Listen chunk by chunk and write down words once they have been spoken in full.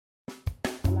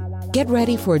Get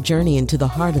ready for a journey into the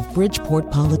heart of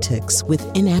Bridgeport politics with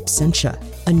In Absentia,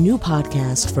 a new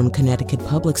podcast from Connecticut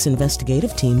Public's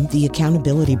investigative team, The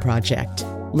Accountability Project.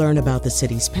 Learn about the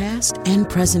city's past and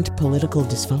present political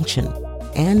dysfunction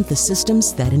and the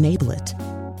systems that enable it.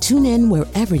 Tune in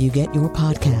wherever you get your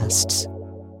podcasts.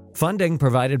 Funding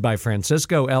provided by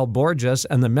Francisco L. Borges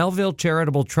and the Melville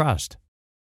Charitable Trust.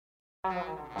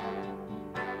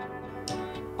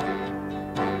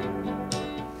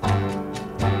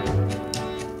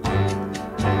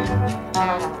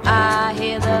 I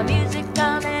hear the music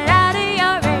coming out of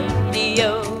your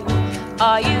radio.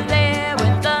 Are you there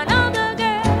with another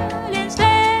girl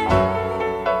instead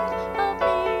of me?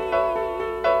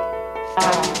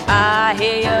 I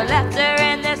hear your laughter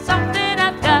and there's something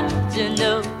I've got to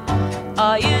know.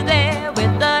 Are you there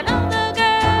with another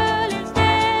girl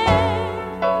instead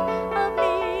of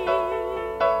me?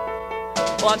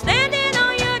 Oh, I'm standing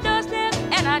on your doorstep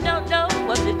and I don't know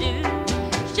what to do.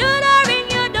 Should I ring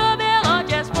your doorbell or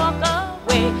just walk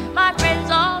away? My friends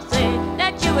all say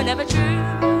that you were never true.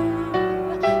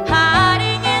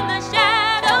 Hiding in the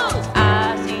shadows,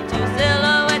 I see two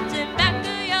silhouettes in back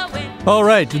of your window. All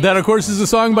right, that of course is a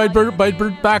song by Burt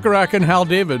Bacharach and Hal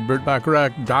David. Burt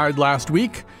Bacharach died last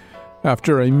week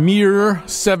after a mere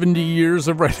 70 years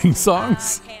of writing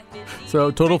songs.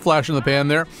 So total flash in the pan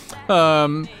there.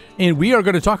 And we are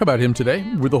going to talk about him today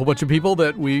with a whole bunch of people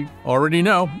that we already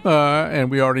know, and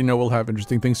we already know will have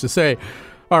interesting things to say.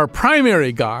 Our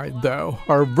primary guide, though,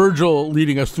 our Virgil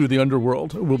leading us through the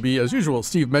underworld, will be, as usual,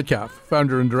 Steve Metcalf,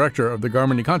 founder and director of the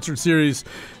Garmony Concert Series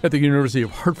at the University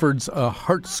of Hartford's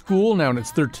Hart School, now in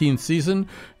its 13th season,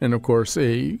 and, of course,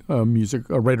 a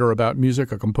writer about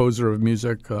music, a composer of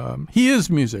music. He is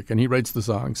music, and he writes the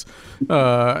songs,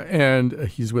 and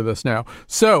he's with us now.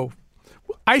 So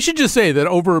I should just say that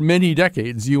over many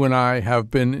decades, you and I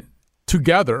have been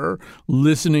together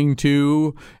listening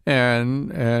to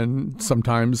and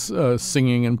sometimes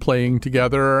singing and playing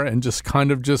together and just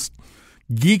kind of just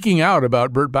geeking out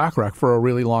about Burt Bacharach for a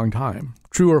really long time.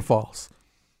 True or false?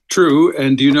 True.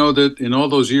 And do you know that in all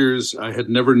those years, I had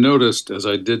never noticed, as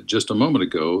I did just a moment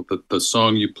ago, that the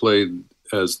song you played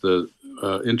as the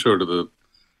intro to the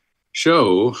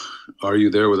show, Are You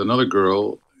There With Another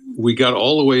Girl? We got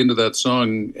all the way into that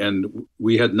song and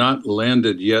we had not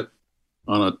landed yet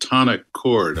on a tonic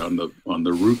chord, on the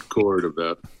root chord of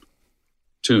that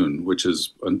tune, which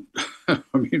is, I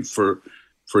mean, for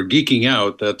geeking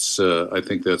out, that's I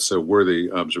think that's a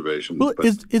worthy observation. Well,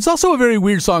 it's also a very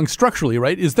weird song structurally,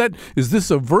 right? Is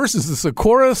this a verse? Is this a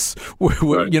chorus?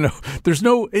 Right. You know, there's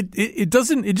no. It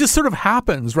doesn't. It just sort of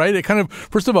happens, right? It kind of,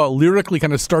 first of all, lyrically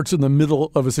kind of starts in the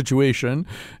middle of a situation,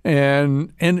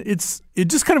 and it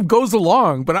just kind of goes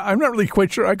along. But I'm not really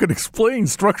quite sure I could explain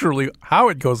structurally how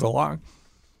it goes along.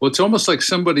 Well, it's almost like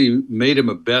somebody made him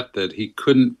a bet that he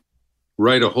couldn't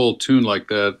write a whole tune like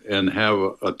that and have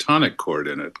a tonic chord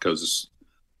in it because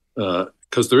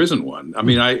there isn't one. I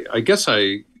mean, I guess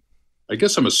I'm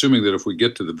assuming that if we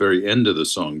get to the very end of the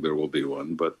song, there will be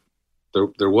one, but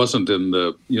there wasn't in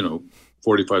the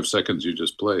 45 seconds you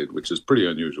just played, which is pretty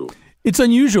unusual. It's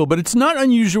unusual, but it's not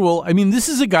unusual. I mean, this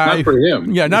is a guy. Not for him.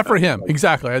 Yeah, not for him.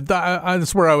 Exactly.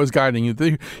 That's where I was guiding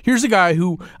you. Here's a guy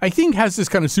who I think has this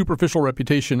kind of superficial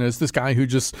reputation as this guy who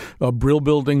just a brill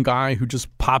building guy who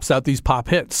just pops out these pop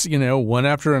hits, one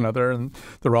after another, and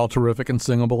they're all terrific and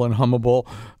singable and hummable,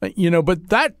 but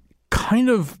that kind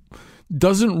of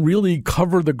doesn't really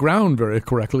cover the ground very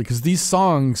correctly because these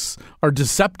songs are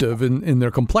deceptive in their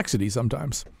complexity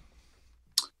sometimes.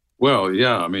 Well,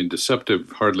 yeah, I mean,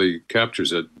 deceptive hardly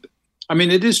captures it. I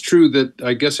mean, it is true that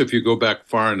I guess if you go back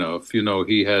far enough,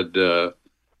 he had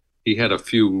a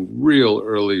few real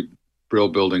early brill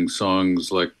building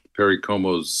songs like Perry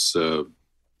Como's,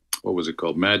 what was it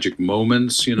called? Magic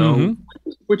Moments,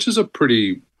 which is a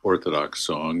pretty orthodox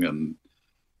song.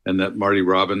 And that Marty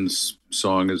Robbins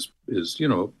song is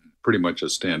pretty much a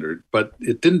standard. But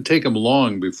it didn't take him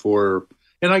long before,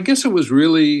 and I guess it was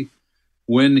really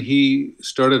when he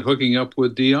started hooking up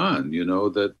with Dionne,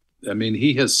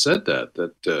 he has said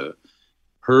that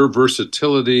her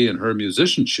versatility and her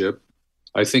musicianship,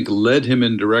 I think, led him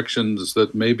in directions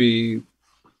that maybe,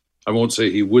 I won't say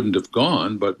he wouldn't have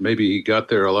gone, but maybe he got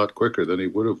there a lot quicker than he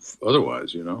would have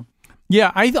otherwise,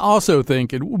 Yeah, I also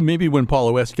think, and maybe when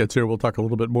Paula West gets here, we'll talk a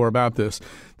little bit more about this,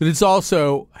 that it's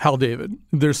also Hal David.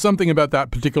 There's something about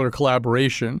that particular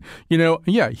collaboration. He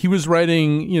was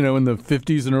writing, in the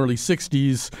 50s and early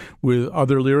 60s with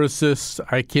other lyricists.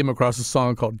 I came across a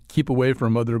song called Keep Away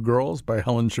from Other Girls by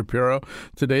Helen Shapiro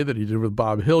today that he did with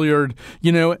Bob Hilliard,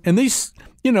 and these...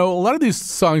 a lot of these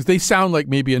songs, they sound like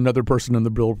maybe another person in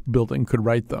the building could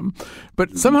write them.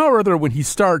 But somehow or other, when he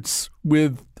starts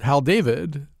with Hal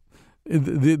David,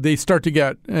 they start to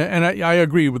get, and I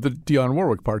agree with the Dionne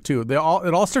Warwick part too. It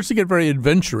all starts to get very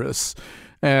adventurous,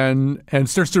 and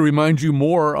starts to remind you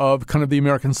more of kind of the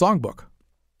American songbook.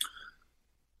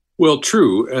 Well,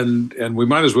 true, and we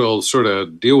might as well sort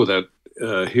of deal with that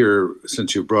here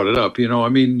since you brought it up.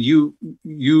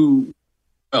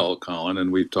 Well, Colin,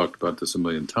 and we've talked about this a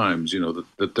million times.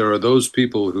 That there are those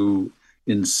people who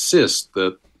insist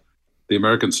that the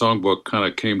American songbook kind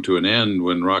of came to an end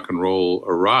when rock and roll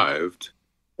arrived,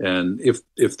 and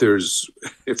if there's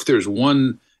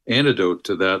one antidote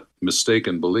to that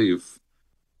mistaken belief,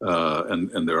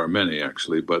 and there are many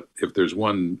actually, but if there's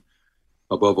one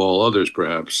above all others,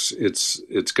 perhaps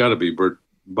it's got to be Burt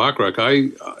Bacharach.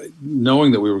 I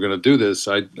knowing that we were going to do this,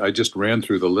 I just ran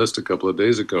through the list a couple of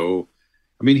days ago.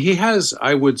 I mean, he has,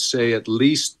 I would say, at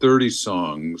least 30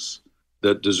 songs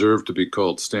that deserve to be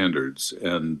called standards.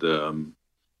 And I'm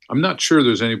not sure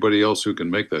there's anybody else who can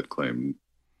make that claim,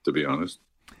 to be honest.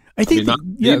 I think, not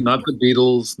the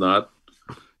Beatles, not,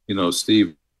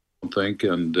 Steve, I don't think.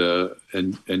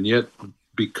 And yet,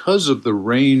 because of the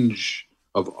range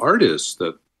of artists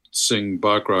that sing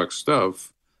Bacharach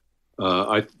stuff,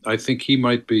 I think he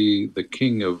might be the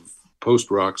king of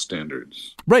post-rock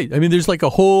standards. Right. I mean, there's like a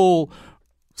whole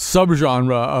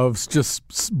subgenre of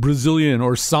just Brazilian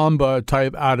or samba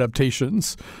type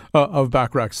adaptations of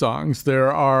Bacharach songs.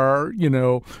 There are,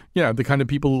 the kind of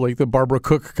people like the Barbara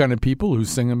Cook kind of people who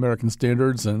sing American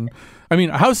standards. And I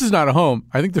mean, A House Is Not a Home.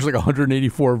 I think there's like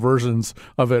 184 versions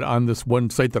of it on this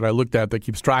one site that I looked at that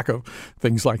keeps track of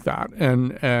things like that.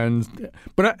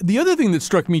 But the other thing that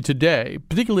struck me today,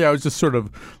 particularly I was just sort of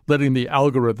letting the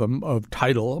algorithm of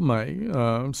Tidal,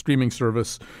 my streaming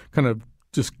service, kind of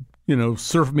just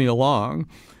surf me along.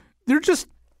 They're just,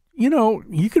 you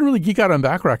can really geek out on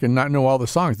Bacharach and not know all the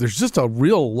songs. There's just a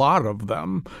real lot of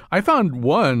them. I found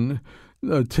one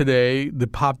today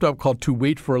that popped up called To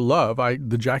Wait for Love.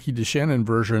 The Jackie DeShannon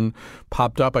version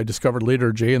popped up. I discovered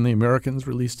later Jay and the Americans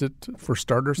released it for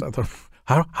starters. I thought,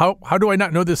 how do I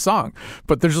not know this song?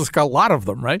 But there's just a lot of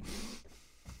them, right?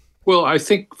 Well, I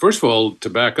think, first of all, to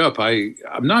back up, I'm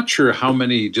not sure how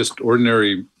many just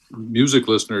ordinary music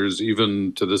listeners,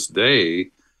 even to this day,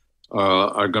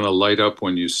 are going to light up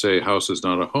when you say House Is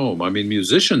Not a Home. I mean,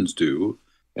 musicians do,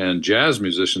 and jazz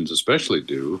musicians especially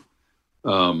do.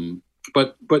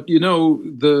 But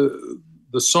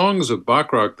the songs of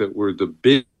Bacharach that were the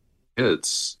big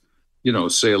hits,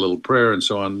 Say a Little Prayer and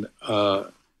so on,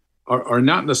 are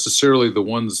not necessarily the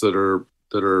ones that are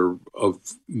of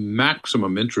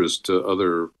maximum interest to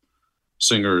other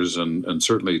singers and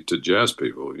certainly to jazz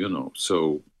people.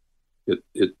 So.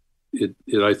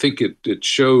 I think it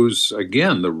shows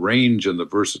again the range and the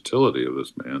versatility of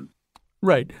this man.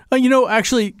 Right.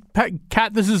 Actually,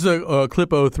 Kat, this is a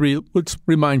clip 03. Let's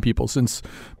remind people, since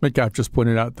Metcalf just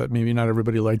pointed out that maybe not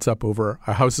everybody lights up over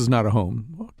A House Is Not a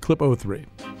Home. Clip 03.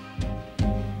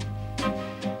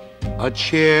 A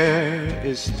chair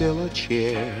is still a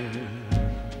chair,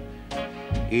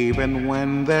 even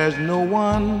when there's no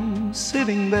one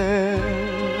sitting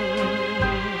there.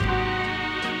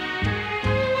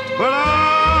 But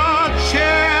a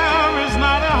chair is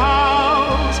not a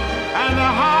house, and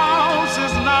a house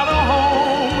is not a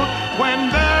home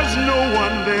when there's no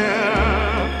one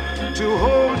there to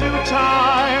hold you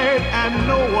tight and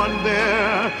no one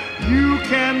there you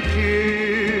can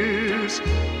kiss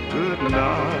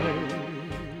goodnight.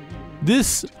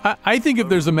 This, I think if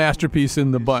there's a masterpiece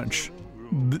in the bunch,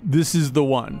 this is the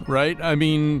one, right? I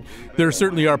mean, there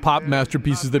certainly are pop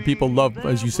masterpieces that people love,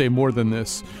 as you say, more than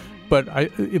this. But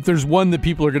if there's one that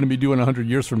people are going to be doing 100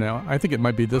 years from now, I think it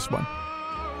might be this one.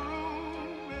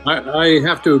 I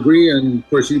have to agree. And of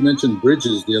course, you mentioned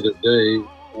bridges the other day.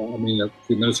 A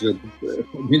few minutes ago.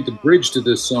 The bridge to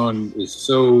this song is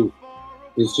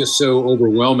just so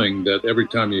overwhelming that every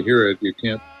time you hear it, you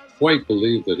can't quite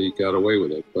believe that he got away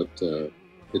with it. But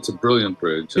it's a brilliant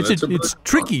bridge. And it's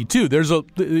tricky too.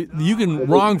 You can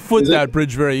wrong foot that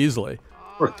bridge very easily.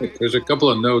 Right. There's a couple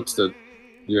of notes that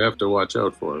you have to watch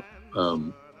out for.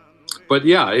 But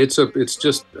yeah, it's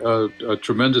just a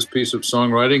tremendous piece of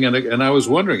songwriting, and I was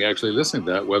wondering, actually listening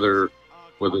to that, whether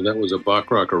whether that was a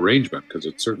Bacharach arrangement, because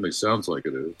it certainly sounds like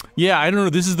it is. Yeah, I don't know.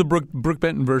 This is the Brooke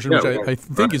Benton version, which I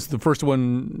think right. is the first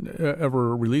one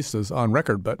ever released as on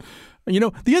record. But, the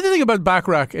other thing about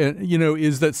Bacharach,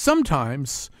 is that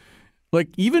sometimes, like,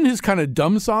 even his kind of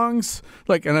dumb songs,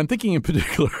 like, and I'm thinking in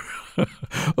particular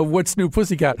of What's New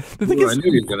Pussycat. The thing is,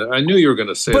 I knew you were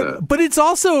gonna say that. But it's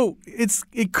also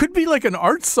it could be like an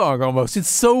art song almost. It's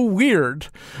so weird,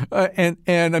 and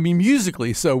I mean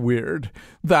musically so weird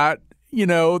that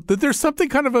that there's something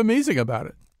kind of amazing about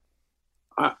it.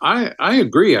 I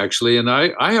agree, actually, and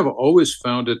I have always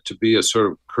found it to be a sort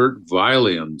of Kurt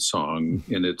Weill song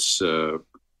in its.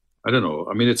 I don't know.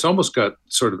 I mean, it's almost got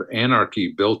sort of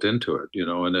anarchy built into it,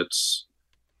 and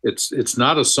it's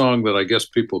not a song that I guess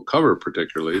people cover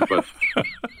particularly, but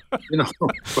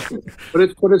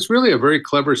but it's really a very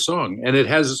clever song, and it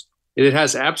has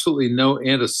absolutely no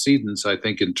antecedents, I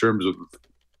think, in terms of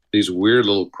these weird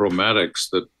little chromatics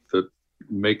that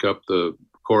make up the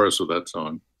chorus of that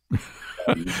song.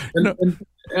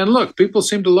 And look, people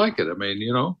seem to like it. I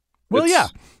mean, Well, yeah.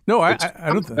 No, I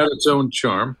don't think it had its own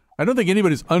charm. I don't think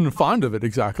anybody's unfond of it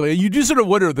exactly. You do sort of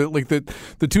wonder that, like,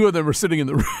 the two of them are sitting in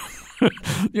the room.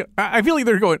 I feel like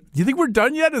they're going, do you think we're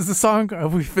done yet?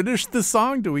 Have we finished this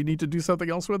song? Do we need to do something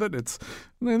else with it?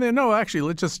 No, actually,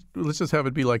 let's just have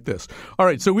it be like this. All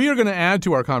right, so we are going to add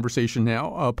to our conversation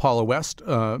now Paula West,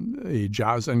 a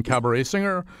jazz and cabaret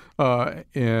singer,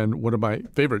 and one of my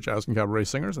favorite jazz and cabaret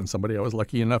singers, and somebody I was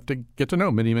lucky enough to get to know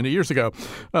many, many years ago.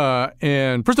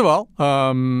 And first of all,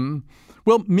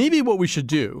 well, maybe what we should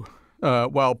do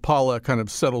while Paula kind of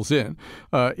settles in,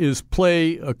 is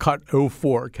play a cut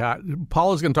 04, Kat.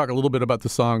 Paula's going to talk a little bit about the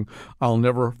song I'll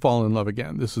Never Fall in Love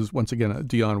Again. This is, once again, a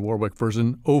Dionne Warwick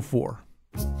version, 04.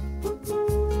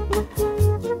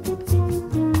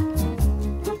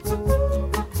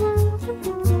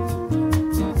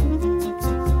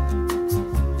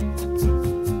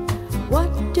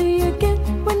 What do you get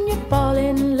when you fall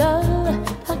in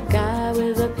love? A guy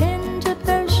with a pen to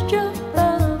burst your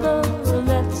bubble.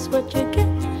 That's what you get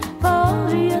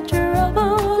for your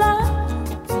trouble. I'll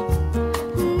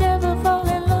never fall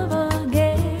in love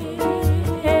again.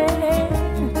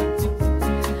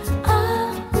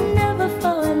 I'll never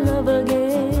fall in love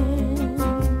again.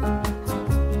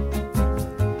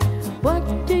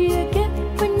 What do you get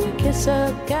when you kiss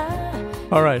a guy?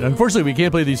 All right. Unfortunately, we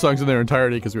can't play these songs in their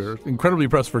entirety because we were incredibly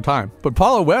pressed for time. But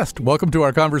Paula West, welcome to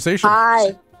our conversation.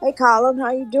 Hi. Hey, Colin.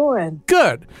 How you doing?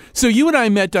 Good. So you and I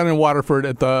met down in Waterford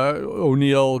at the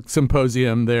O'Neill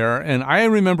Symposium there, and I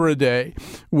remember a day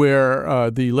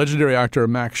where the legendary actor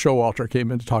Max Showalter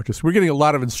came in to talk to us. We were getting a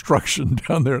lot of instruction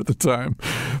down there at the time,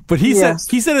 but he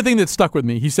said a thing that stuck with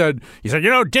me. He said,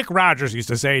 Dick Rogers used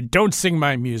to say, "Don't sing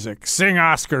my music, sing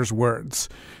Oscar's words."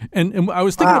 And I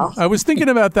was thinking, Wow. I was thinking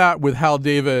about that with Hal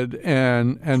David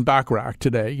and Bacharach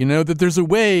today. That there's a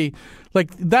way.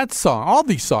 Like that song, all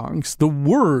these songs, the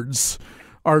words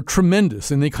are tremendous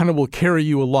and they kind of will carry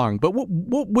you along. But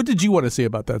what did you want to say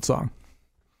about that song?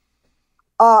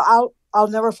 I'll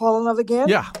never fall in love again.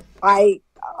 Yeah, I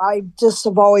just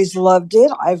have always loved it.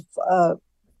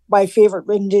 My favorite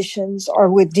renditions are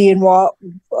with Dionne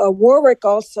Warwick,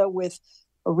 also with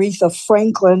Aretha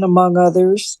Franklin, among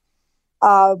others.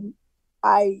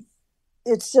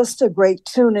 It's just a great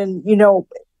tune, and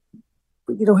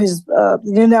his the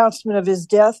announcement of his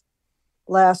death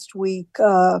last week,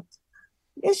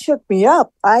 it shook me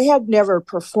up. I had never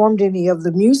performed any of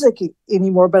the music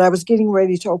anymore, but I was getting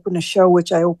ready to open a show,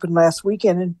 which I opened last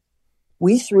weekend, and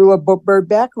we threw a Burt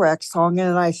Bacharach song in,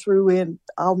 and I threw in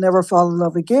I'll Never Fall in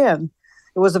Love Again.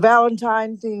 It was a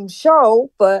Valentine themed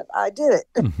show, but I did it,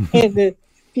 and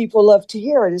people love to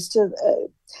hear it. It's just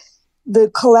the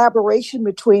collaboration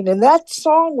between, and that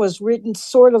song was written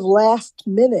sort of last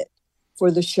minute for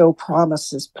the show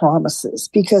Promises,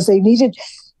 because they needed,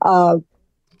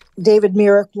 David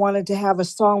Merrick wanted to have a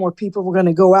song where people were going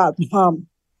to go out and hum,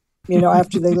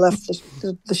 after they left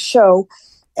the show.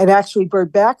 And actually,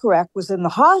 Burt Bacharach was in the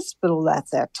hospital at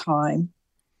that time.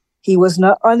 He was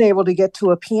unable to get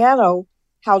to a piano.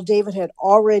 Hal David had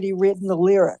already written the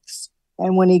lyrics.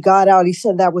 And when he got out, he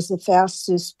said that was the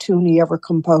fastest tune he ever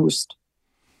composed.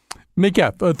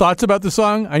 Make-up, thoughts about the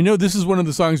song? I know this is one of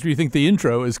the songs where you think the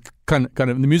intro is kind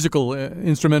of the musical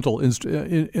instrumental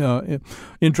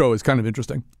intro is kind of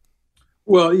interesting.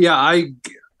 Well, yeah, I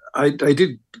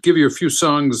did give you a few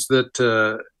songs that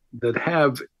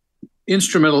have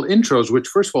instrumental intros, which,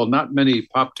 first of all, not many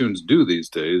pop tunes do these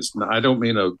days. I don't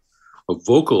mean a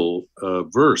vocal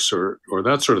verse or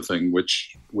that sort of thing,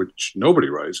 which nobody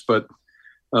writes, but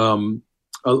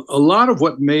a lot of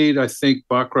what made, I think,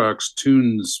 Bacharach's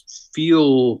tunes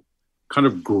feel kind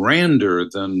of grander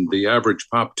than the average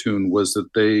pop tune was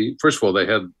that they, first of all, they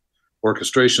had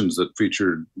orchestrations that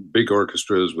featured big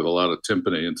orchestras with a lot of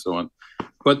timpani and so on.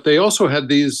 But they also had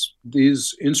these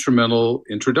instrumental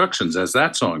introductions, as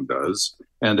that song does,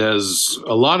 and as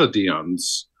a lot of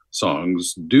Dion's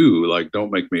songs do, like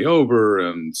Don't Make Me Over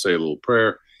and Say a Little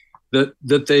Prayer,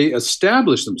 that they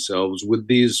establish themselves with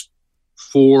these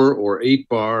 4 or 8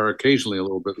 bar, occasionally a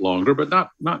little bit longer, but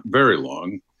not very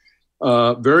long,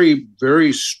 very,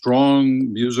 very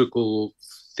strong musical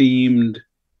themed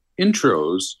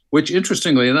intros, which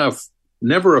interestingly enough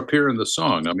never appear in the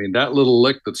song. I mean, that little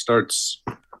lick that starts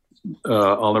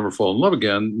I'll Never Fall in Love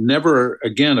Again never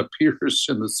again appears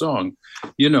in the song,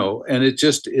 and it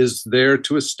just is there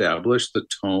to establish the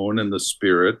tone and the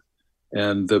spirit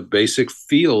and the basic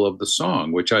feel of the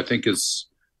song, which I think is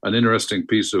an interesting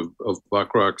piece of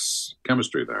Bacharach's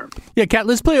chemistry there. Yeah, Kat,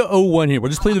 let's play 01 here. We'll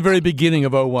just play the very beginning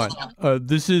of 01.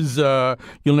 This is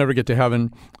You'll Never Get to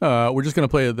Heaven. We're just going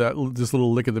to play this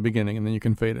little lick at the beginning, and then you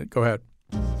can fade it. Go ahead.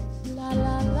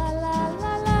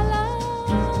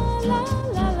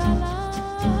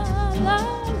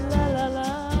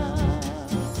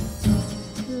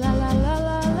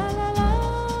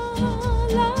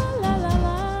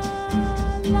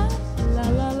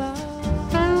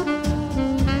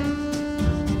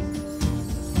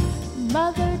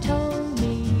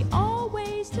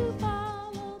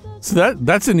 So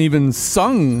that's an even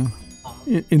sung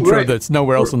intro, right, that's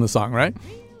nowhere else in the song, right?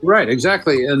 Right,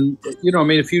 exactly. And,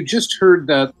 if you just heard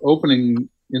that opening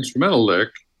instrumental lick,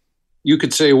 you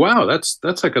could say, wow, that's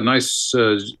like a nice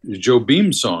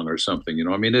Jobim song or something.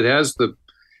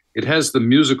 It has the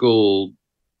musical,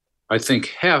 I think,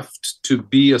 heft to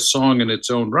be a song in its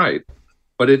own right,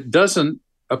 but it doesn't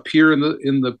appear in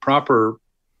the proper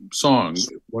song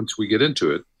once we get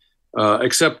into it.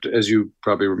 Except, as you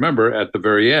probably remember, at the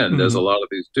very end, as a lot of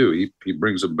these do, he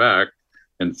brings them back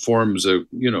and forms a,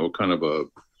 kind of a,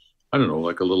 I don't know,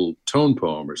 like a little tone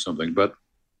poem or something. But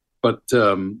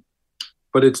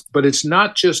it's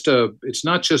not just a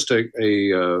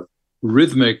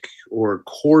rhythmic or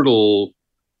chordal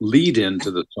lead into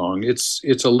the song.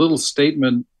 It's a little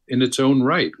statement in its own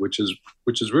right, which is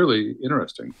really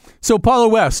interesting. So, Paula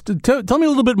West, tell me a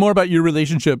little bit more about your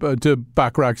relationship to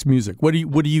Bacharach's music. What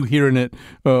do you hear in it?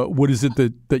 What is it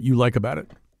that you like about it?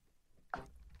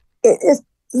 It's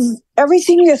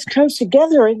everything just comes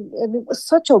together, and it was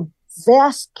such a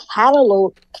vast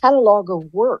catalog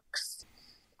of works.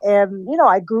 And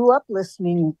I grew up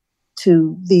listening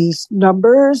to these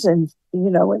numbers, and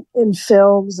in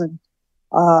films and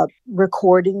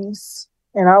recordings,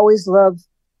 and I always loved.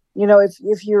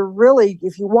 If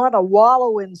you want to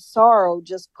wallow in sorrow,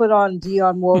 just put on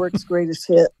Dionne Warwick's greatest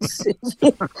hits.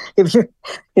 if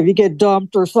you get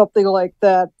dumped or something like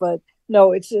that, but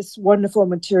no, it's this wonderful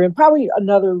material. And probably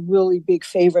another really big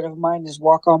favorite of mine is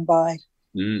Walk On By.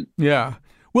 Yeah.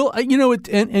 Well,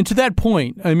 and to that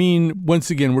point, I mean, once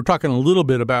again, we're talking a little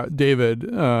bit about David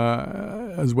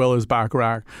as well as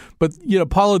Bacharach, but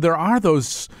Paula, there are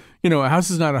those. A House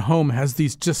Is Not a Home has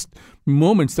these just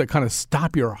moments that kind of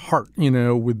stop your heart,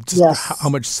 with just how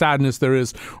much sadness there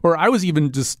is. Or I was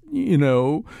even just,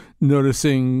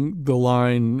 noticing the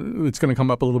line that's going to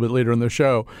come up a little bit later in the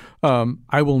show.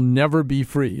 I will never be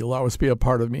free. You'll always be a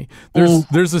part of me.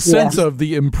 There's a sense of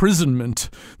the imprisonment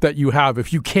that you have.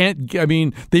 If you can't,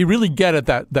 they really get at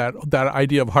that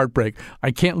idea of heartbreak.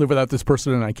 I can't live without this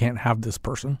person, and I can't have this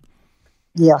person.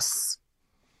 Yes.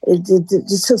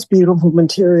 It's just beautiful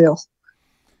material.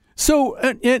 So,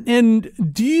 and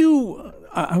do you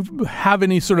have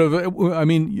any sort of,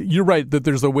 you're right that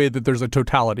there's a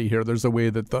totality here. There's a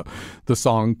way that the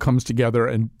song comes together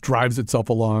and drives itself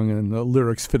along, and the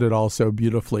lyrics fit it all so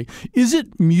beautifully. Is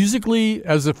it musically,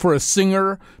 for a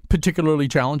singer, particularly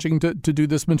challenging to do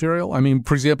this material?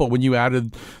 For example, when you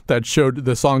added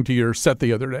the song to your set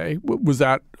the other day, was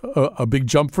that a big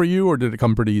jump for you, or did it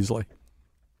come pretty easily?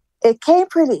 It came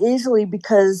pretty easily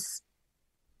because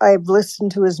I've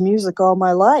listened to his music all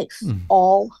my life,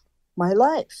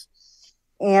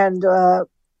 And, I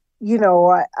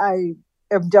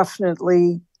am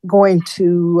definitely going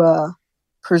to,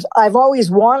 I've always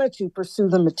wanted to pursue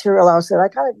the material. I said, I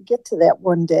got to get to that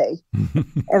one day.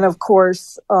 And of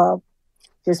course,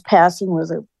 his passing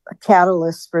was a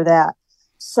catalyst for that.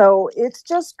 So it's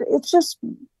just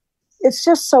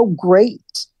so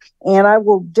great. And I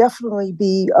will definitely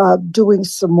be doing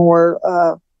some more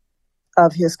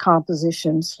of his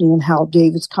compositions, he and Hal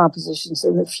David's compositions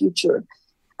in the future.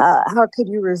 How could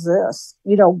you resist?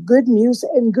 Good music,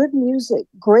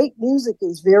 great music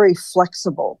is very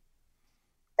flexible.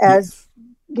 As,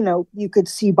 you could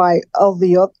see by all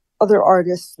the other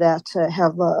artists that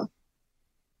have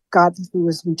gotten through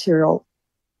his material.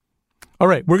 All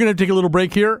right, we're going to take a little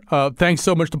break here. Thanks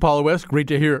so much to Paula West. Great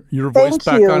to hear your voice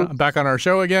back on our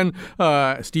show again.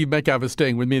 Steve Metcalf is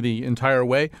staying with me the entire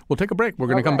way. We'll take a break. We're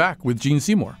going to come back with Gene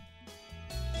Seymour.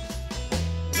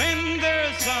 When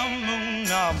there's a moon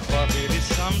above, it is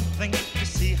something to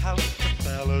see how the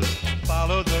fellas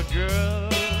follow the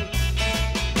girls.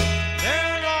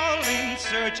 They're all in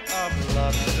search of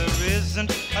love. There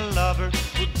isn't a lover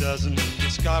who doesn't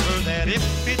discover that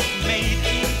if it's made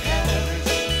in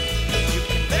Paris, you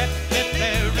can bet that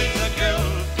there is a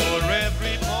girl for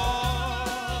every boy.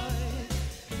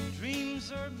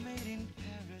 Dreams are made in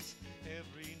Paris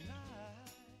every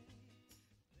night.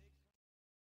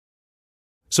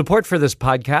 Support for this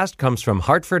podcast comes from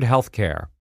Hartford Healthcare.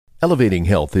 Elevating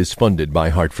Health is funded by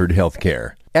Hartford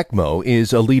Healthcare. ECMO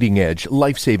is a leading-edge,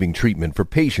 life-saving treatment for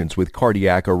patients with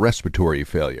cardiac or respiratory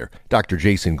failure. Dr.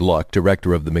 Jason Gluck,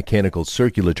 director of the Mechanical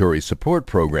Circulatory Support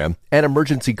Program and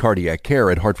Emergency Cardiac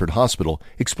Care at Hartford Hospital,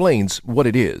 explains what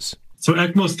it is. So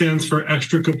ECMO stands for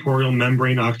extracorporeal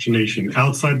membrane oxygenation,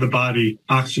 outside the body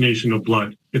oxygenation of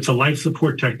blood. It's a life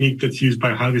support technique that's used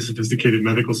by highly sophisticated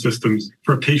medical systems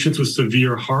for patients with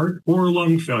severe heart or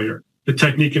lung failure. The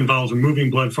technique involves removing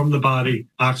blood from the body,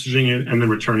 oxygenating it, and then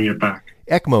returning it back.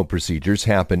 ECMO procedures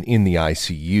happen in the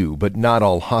ICU, but not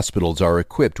all hospitals are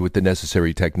equipped with the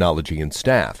necessary technology and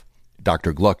staff.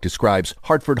 Dr. Gluck describes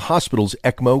Hartford Hospital's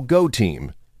ECMO Go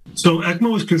team. So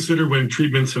ECMO is considered when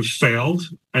treatments have failed,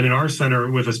 and in our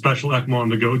center, with a special ECMO on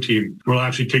the Go team, we'll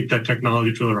actually take that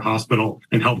technology to their hospital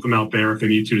and help them out there if they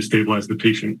need to stabilize the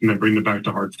patient and then bring them back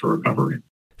to Hartford for recovery.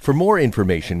 For more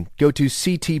information, go to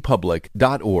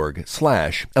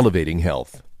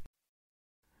ctpublic.org/elevatinghealth.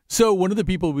 So one of the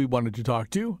people we wanted to talk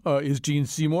to is Gene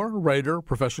Seymour, writer,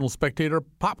 professional spectator,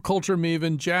 pop culture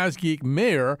maven, jazz geek,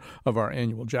 mayor of our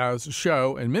annual jazz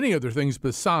show, and many other things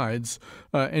besides.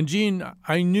 And Gene,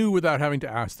 I knew without having to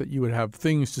ask that you would have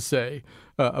things to say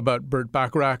about Burt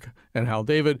Bacharach and Hal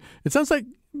David. It sounds like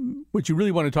what you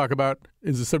really want to talk about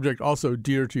is a subject also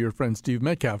dear to your friend Steve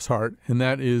Metcalf's heart, and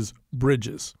that is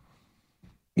bridges.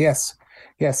 Yes.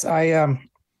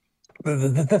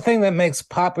 The thing that makes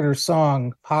popular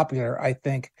song popular, I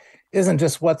think, isn't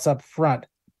just what's up front,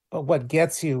 but what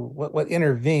gets you, what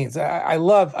intervenes. I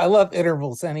love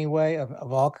intervals anyway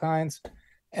of all kinds,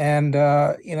 and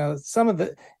some of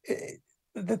the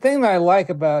thing that I like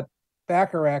about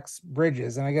Bacharach's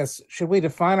bridges, and I guess, should we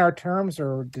define our terms,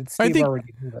 or did Steve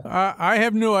already do that? I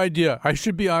have no idea. I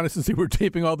should be honest and say we're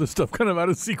taping all this stuff kind of out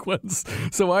of sequence.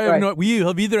 So I have we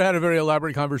have either had a very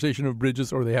elaborate conversation of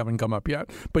bridges or they haven't come up yet.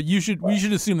 But we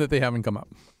should assume that they haven't come up.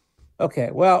 Okay.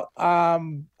 Well, a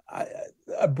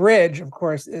bridge, of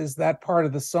course, is that part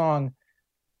of the song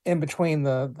in between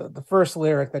the first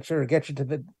lyric that sort of gets you to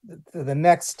the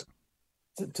next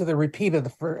to the repeat of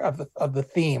the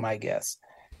theme, I guess.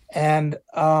 And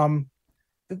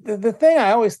the thing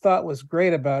I always thought was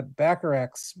great about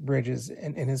Bacharach's bridges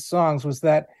in his songs was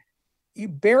that you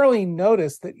barely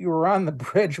noticed that you were on the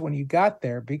bridge when you got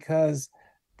there, because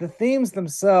the themes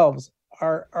themselves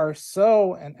are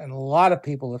so, and a lot of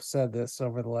people have said this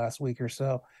over the last week or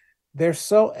so, they're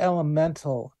so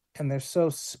elemental and they're so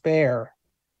spare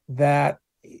that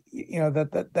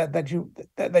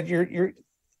you're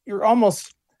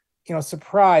almost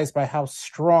surprised by how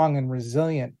strong and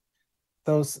resilient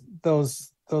those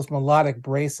melodic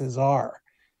braces are,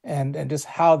 and just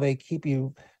how they keep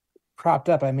you propped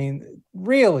up. I mean,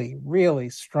 really, really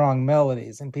strong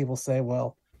melodies. And people say,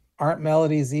 well, aren't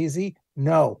melodies easy?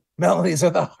 No, melodies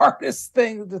are the hardest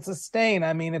thing to sustain.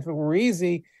 I mean, if it were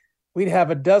easy, we'd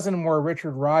have a dozen more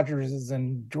Richard Rodgerses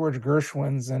and George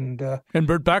Gershwins and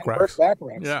Burt Bacharachs.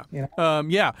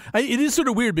 Yeah. It is sort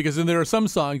of weird because there are some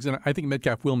songs, and I think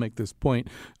Metcalf will make this point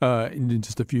in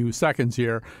just a few seconds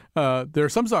here. There are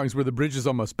some songs where the bridge is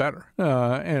almost better.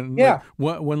 Like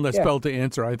One Less Spell to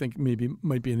Answer, I think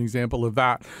might be an example of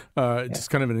that. Just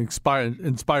kind of an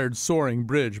inspired soaring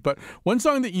bridge. But one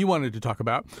song that you wanted to talk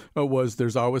about was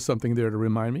There's Always Something There to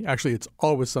Remind Me. Actually, it's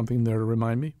Always Something There to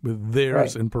Remind Me, with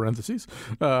theirs in parentheses.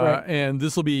 And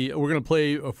this will be, we're going to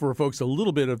play for folks a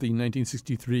little bit of the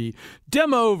 1963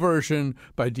 demo version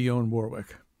by Dionne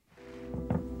Warwick.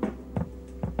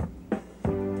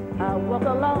 I walk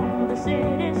along the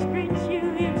city streets you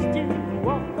used to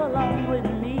walk along with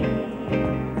me.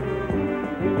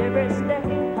 With every step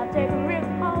I take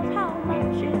recalls how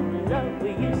much in love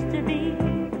we used to be.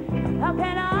 How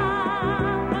can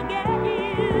I forget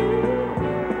you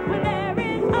when there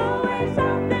is always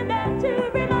something there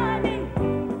to remind me?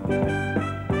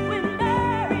 When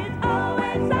there is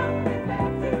always something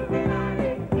there to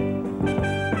remind me.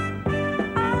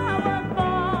 I was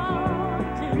born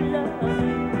to love you.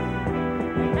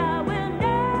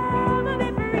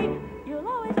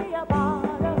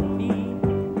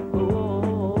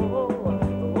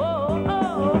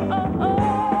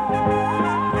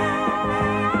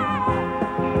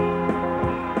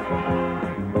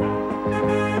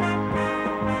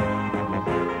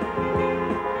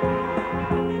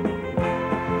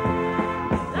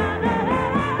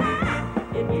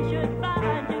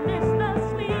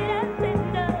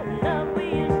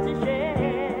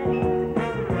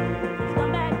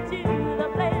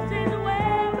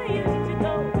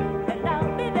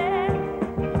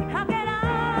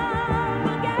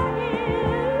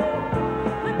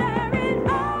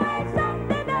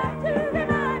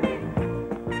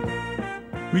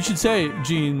 We should say,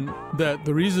 Gene, that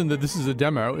the reason that this is a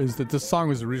demo is that this song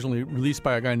was originally released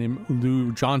by a guy named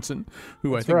Lou Johnson,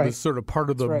 who I think was sort of part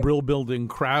of the Brill Building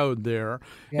crowd there.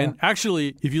 Yeah. And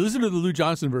actually, if you listen to the Lou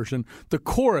Johnson version, the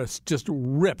chorus just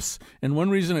rips. And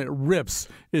one reason it rips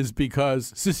is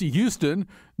because Cissy Houston,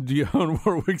 Dionne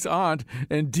Warwick's aunt,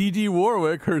 and Dee Dee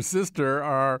Warwick, her sister,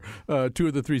 are two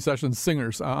of the three session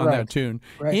singers on that tune.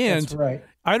 Right. And that's right.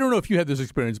 I don't know if you had this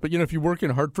experience, but, if you work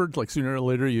in Hartford, like sooner or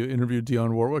later you interviewed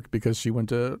Dionne Warwick because she went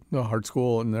to the Hart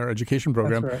School and their education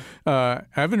program. That's right.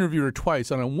 I've interviewed her twice,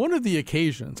 and on one of the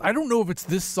occasions, I don't know if it's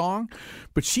this song,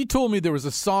 but she told me there was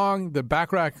a song that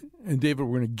Bacharach and David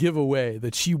were going to give away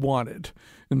that she wanted,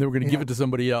 and they were going to give it to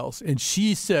somebody else. And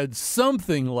she said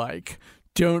something like,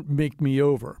 "Don't make me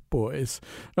over, boys,"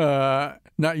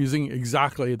 not using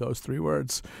exactly those three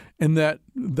words. And that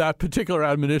particular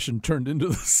admonition turned into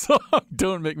the song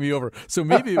 "Don't Make Me Over." So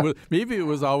maybe it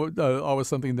was always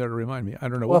something there to remind me. I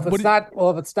don't know. Well,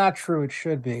 if it's not true, it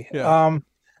should be. Yeah.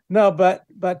 No, but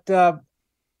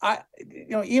I,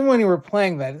 even when you were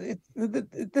playing that,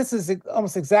 this is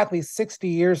almost exactly 60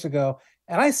 years ago,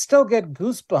 and I still get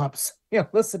goosebumps,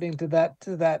 listening to that,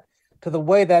 to the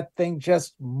way that thing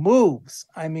just moves.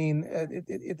 I mean,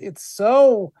 it's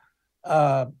so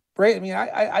great. I mean,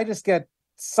 I just get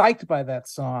psyched by that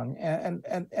song. And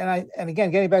again,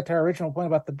 getting back to our original point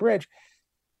about the bridge,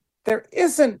 there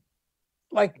isn't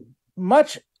like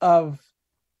much of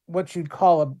what you'd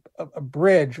call a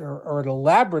bridge or an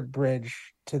elaborate bridge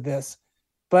to this,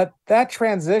 but that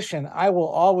transition, "I will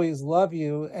always love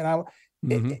you," and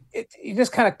you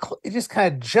just kind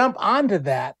of jump onto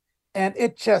that, and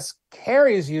it just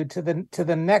carries you to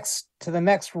the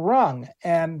next rung.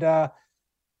 And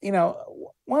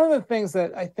one of the things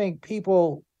that I think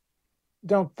people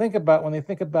don't think about when they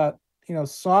think about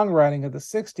songwriting of the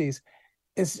 60s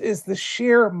is the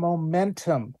sheer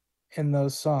momentum in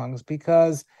those songs,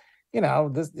 because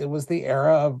it was the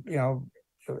era of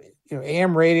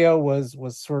AM radio was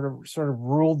sort of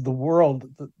ruled the world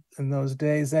in those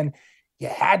days, and you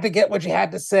had to get what you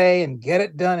had to say and get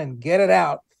it done and get it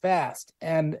out fast,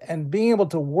 and being able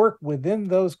to work within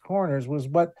those corners was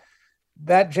what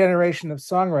that generation of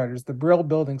songwriters, the Brill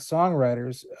Building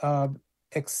songwriters,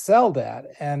 excelled at.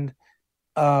 And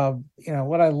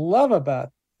what I love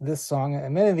about this song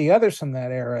and many of the others from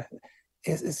that era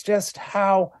is just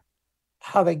how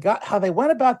they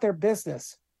went about their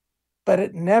business, but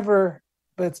it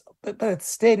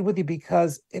stayed with you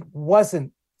because it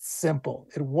wasn't simple,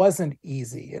 it wasn't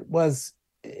easy, it was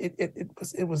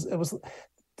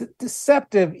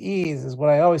deceptive ease is what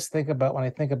I always think about when I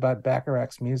think about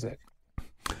Bacharach's music.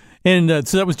 And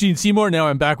so that was Gene Seymour. Now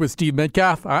I'm back with Steve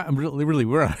Metcalf. I'm really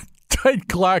we're on a tight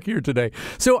clock here today.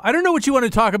 So I don't know what you want to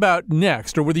talk about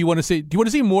next, or whether you want to say, do you want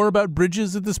to say more about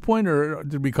bridges at this point, or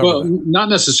did we cover that? Not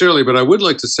necessarily, but I would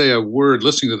like to say a word,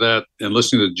 listening to that and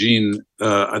listening to Gene,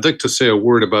 I'd like to say a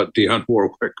word about Dionne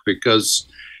Warwick, because,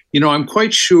 I'm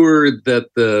quite sure that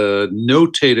the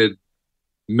notated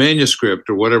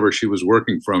manuscript or whatever she was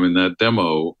working from in that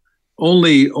demo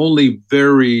only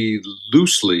very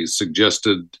loosely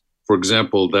suggested, for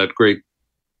example, that great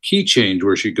key change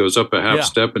where she goes up a half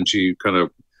step and she kind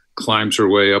of climbs her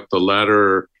way up the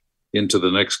ladder into the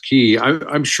next key.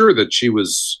 I'm sure that she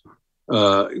was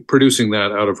producing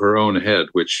that out of her own head,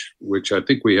 which I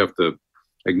think we have to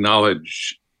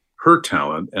acknowledge her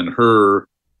talent and her,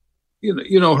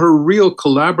 her real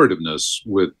collaborativeness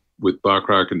with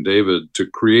Bacharach and David to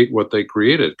create what they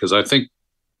created. Because I think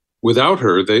without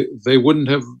her, they wouldn't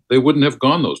have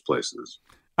gone those places.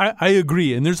 I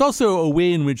agree. And there's also a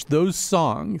way in which those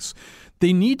songs,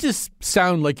 they need to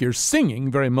sound like you're singing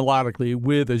very melodically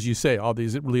with, as you say, all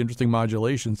these really interesting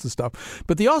modulations and stuff.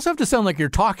 But they also have to sound like you're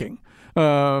talking.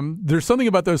 There's something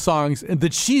about those songs and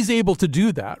that she's able to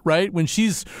do that, right? When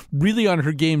she's really on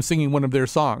her game singing one of their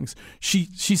songs, she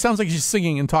sounds like she's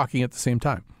singing and talking at the same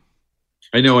time.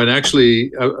 I know. And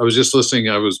actually, I was just listening.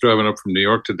 I was driving up from New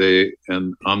York today,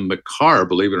 and on the car,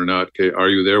 believe it or not, Are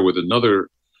You There With Another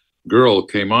Girl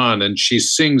came on, and she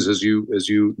sings, as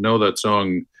you know that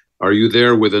song, "Are you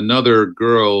there with another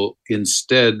girl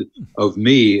instead of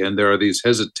me?" And there are these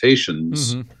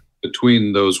hesitations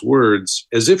between those words,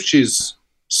 as if she's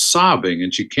sobbing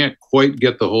and she can't quite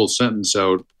get the whole sentence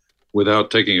out without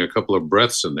taking a couple of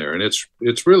breaths in there. And it's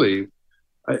really,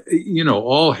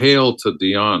 all hail to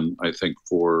Dionne, I think,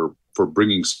 for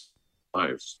bringing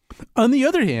life. On the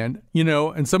other hand,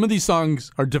 and some of these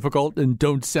songs are difficult and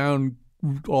don't sound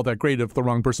all that great if the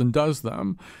wrong person does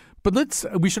them. But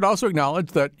we should also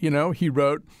acknowledge that, he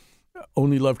wrote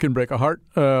Only Love Can Break a Heart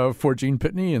for Gene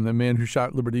Pitney and The Man Who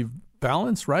Shot Liberty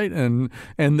balance, right? And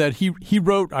that he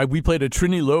wrote. We played a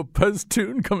Trini Lopez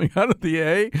tune coming out of the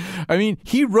A. I mean,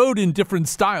 he wrote in different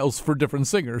styles for different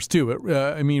singers too.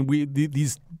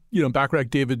 These Bacharach,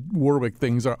 David Warwick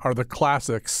things are the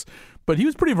classics, but he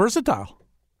was pretty versatile.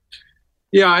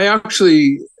 Yeah, I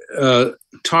actually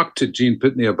talked to Gene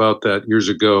Pitney about that years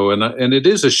ago, and it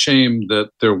is a shame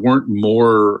that there weren't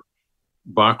more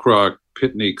Bacharach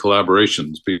Pitney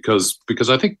collaborations because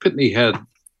I think Pitney had,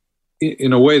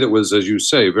 in a way that was, as you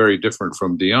say, very different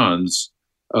from Dion's,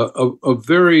 a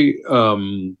very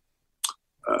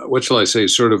what shall I say,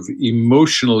 sort of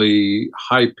emotionally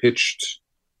high-pitched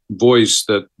voice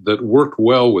that worked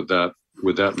well with that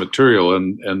material.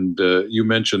 And you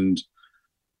mentioned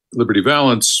Liberty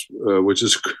Valance, which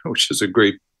is a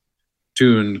great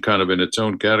tune, kind of in its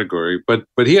own category. But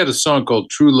he had a song called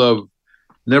True Love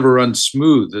Never Runs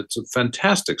Smooth. It's a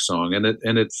fantastic song, and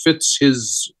it fits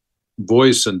his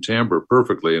voice and timbre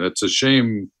perfectly. And it's a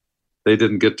shame they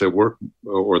didn't get to work,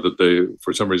 or that they,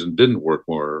 for some reason, didn't work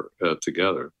more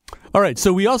together. All right.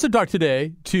 So we also talked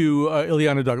today to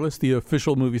Ileana Douglas, the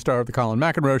official movie star of the Colin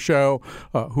McEnroe Show,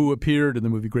 who appeared in the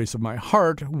movie Grace of My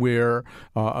Heart, where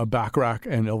a Bacharach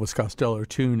and Elvis Costello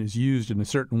tune is used in a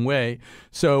certain way.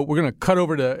 So we're going to cut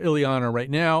over to Ileana right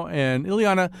now. And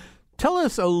Ileana, tell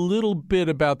us a little bit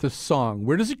about this song.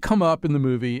 Where does it come up in the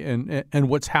movie, and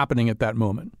what's happening at that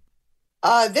moment?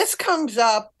 This comes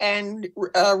up, and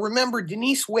remember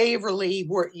Denise Waverly,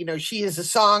 she is a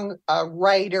song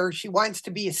writer. She wants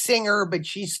to be a singer, but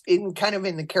she's in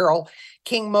the Carole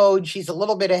King mode. She's a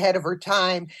little bit ahead of her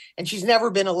time, and she's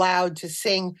never been allowed to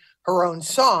sing her own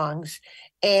songs.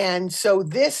 And so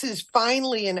this is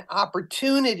finally an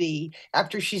opportunity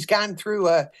after she's gone through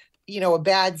a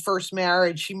bad first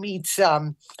marriage. She meets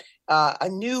a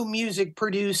new music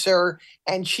producer,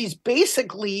 and she's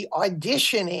basically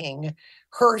auditioning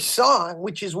her song,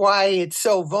 which is why it's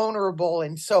so vulnerable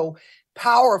and so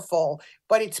powerful.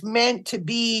 But it's meant to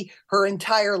be her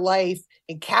entire life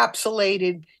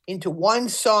encapsulated into one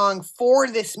song for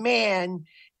this man.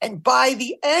 And by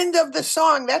the end of the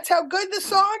song, that's how good the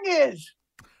song is.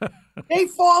 They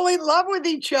fall in love with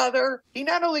each other. He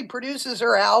not only produces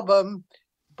her album,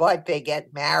 but they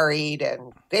get married,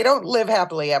 and they don't live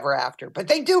happily ever after, but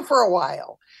they do for a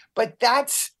while. But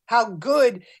that's how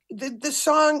good the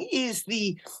song is,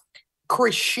 the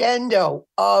crescendo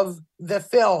of the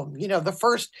film.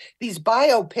 These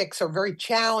biopics are very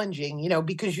challenging,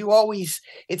 because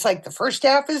it's like the first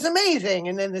half is amazing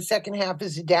and then the second half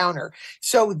is a downer.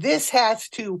 So this has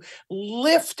to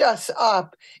lift us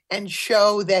up and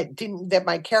show that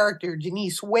my character,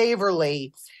 Denise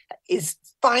Waverly, is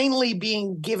finally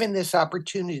being given this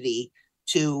opportunity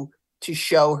to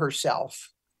show herself.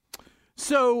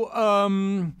 So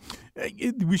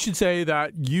we should say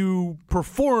that you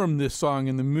perform this song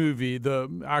in the movie. The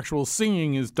actual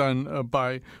singing is done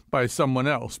by someone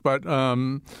else, but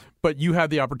you had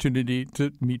the opportunity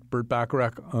to meet Burt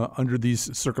Bacharach under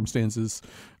these circumstances.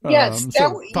 Yes,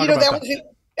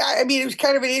 it was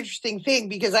kind of an interesting thing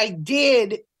because I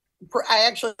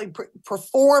actually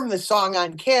performed the song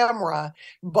on camera,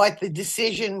 but the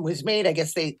decision was made. I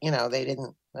guess they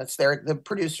didn't. That's the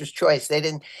producer's choice. They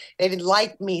didn't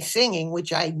like me singing,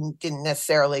 which I didn't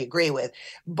necessarily agree with.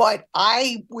 But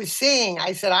I was singing.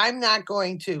 I said, I'm not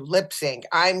going to lip sync.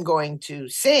 I'm going to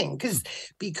sing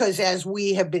because as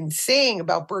we have been saying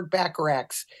about Burt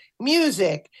Bacharach's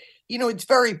music, it's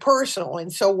very personal.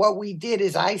 And so what we did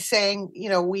is I sang,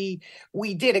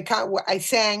 I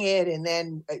sang it, and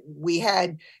then we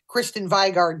had Kristen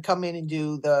Vigard come in and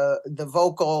do the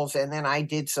vocals, and then I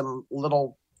did some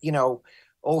little,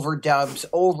 overdubs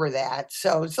over that.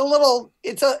 So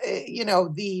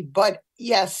but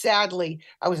yes, sadly,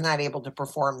 I was not able to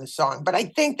perform the song. But I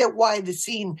think that why the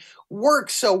scene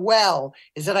works so well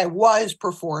is that I was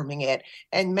performing it,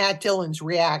 and Matt Dillon's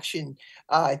reaction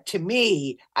to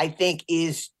me, I think,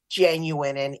 is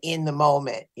genuine and in the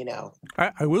moment,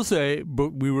 I will say,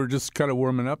 but we were just kind of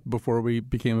warming up before we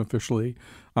became officially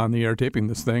on the air taping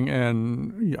this thing,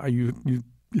 and you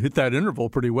hit that interval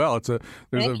pretty well.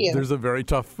 There's a very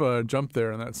tough jump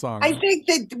there in that song. I think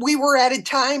that we were at a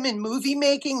time in movie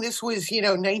making. This was,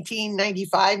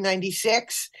 1995,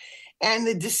 96. And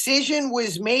the decision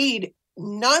was made.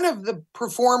 None of the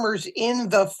performers in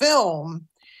the film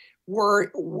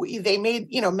they made,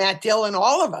 Matt Dillon,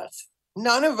 all of us.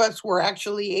 None of us were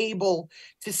actually able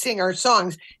to sing our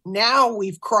songs. Now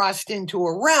we've crossed into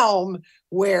a realm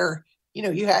where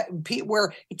you have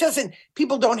where it doesn't,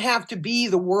 people don't have to be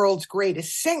the world's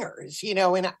greatest singers,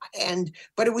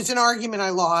 but it was an argument I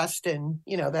lost, and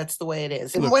that's the way it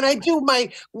is. And when I do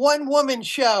my one woman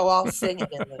show, I'll sing it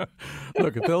in the...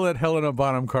 Look, if they'll let Helena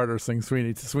Bonham Carter sing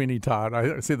Sweeney Todd,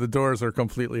 I see the doors are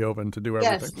completely open to do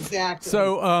everything. Yes, exactly.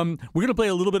 So we're going to play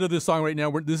a little bit of this song right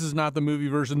now. This is not the movie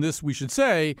version. This, we should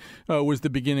say, was the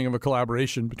beginning of a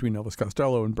collaboration between Elvis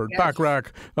Costello and Burt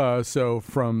Bacharach. So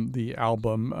from the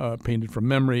album Painted from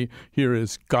Memory, here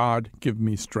is God Give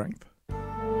Me Strength.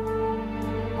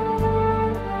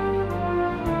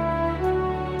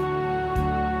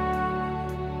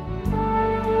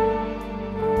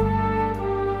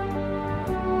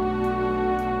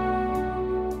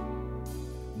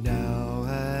 Now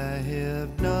I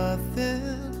have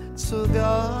nothing, so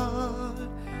God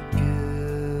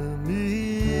give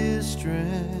me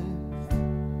strength,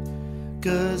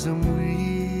 'cause I'm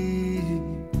weak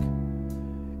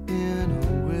in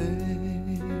a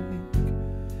way,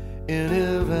 and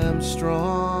if I'm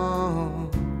strong,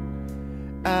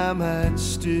 I might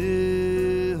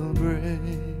still break,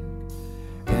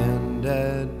 and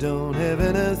I don't have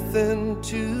anything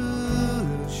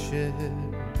to share,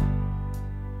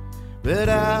 but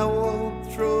I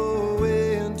won't throw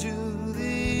away into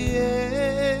the air.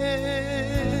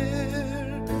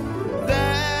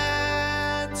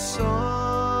 That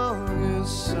song is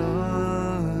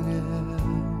sung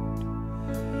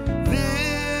out,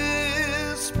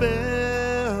 this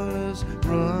spell is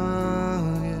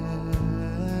rung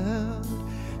out.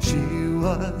 She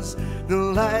was the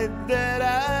light that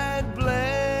I'd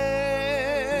glance.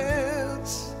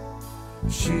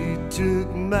 She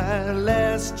took my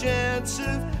last chance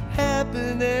of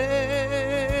happiness.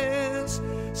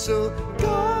 So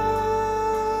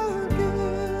God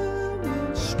give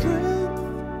me strength.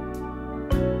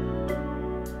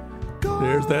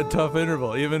 There's that tough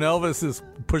interval. Even Elvis is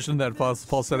pushing that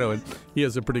falsetto, and he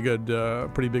has a pretty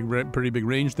big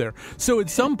range there. So at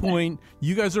some point,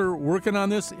 you guys are working on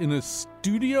this in a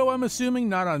studio, I'm assuming,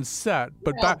 not on set,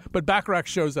 but Bacharach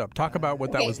shows up. Talk about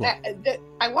what that was like.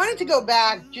 I wanted to go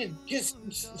back, just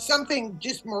something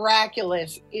just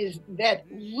miraculous is that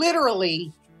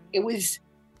literally it was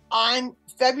on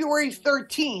February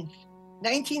 13th,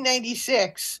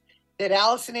 1996, that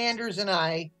Allison Anders and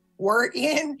I were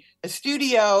in a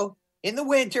studio in the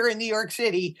winter in New York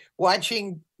City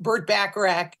watching Burt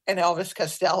Bacharach and Elvis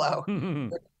Costello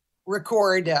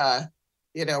record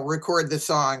the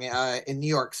song in New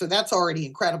York. So that's already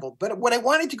incredible. But what I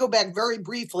wanted to go back very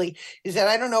briefly is that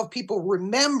I don't know if people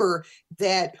remember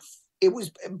that it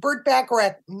was Burt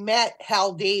Bacharach met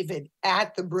Hal David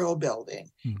at the Brill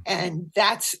Building. And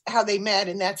that's how they met,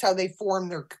 and that's how they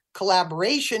formed their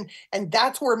collaboration. And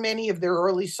that's where many of their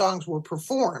early songs were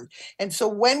performed. And so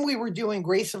when we were doing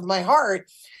Grace of My Heart,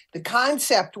 the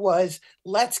concept was,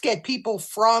 let's get people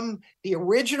from the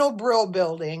original Brill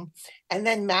Building and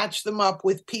then match them up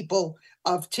with people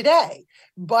of today.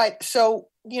 But so,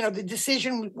 the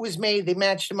decision was made, they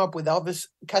matched him up with Elvis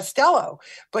Costello.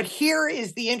 But here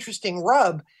is the interesting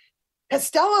rub.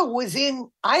 Costello was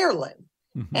in Ireland.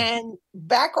 And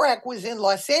Bacharach was in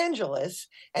Los Angeles.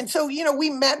 And so, we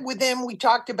met with him. We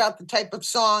talked about the type of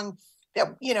song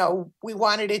that, we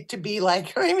wanted it to be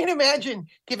like. I mean, imagine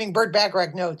giving Burt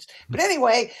Bacharach notes. But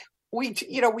anyway, we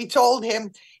told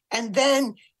him. And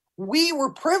then we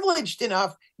were privileged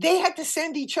enough. They had to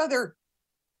send each other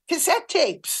cassette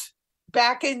tapes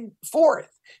back and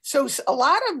forth. So a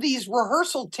lot of these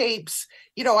rehearsal tapes,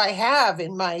 I have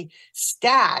in my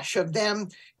stash of them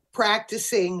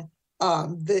practicing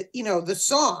the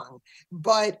song.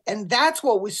 And that's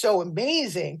what was so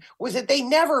amazing, was that they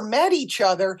never met each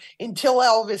other until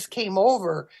Elvis came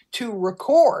over to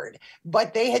record.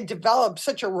 But they had developed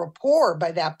such a rapport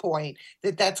by that point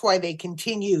that's why they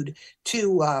continued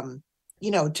to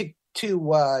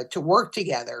work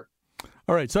together.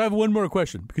 All right, so I have one more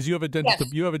question, because you have a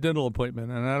dental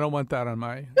appointment, and I don't want that on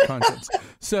my conscience.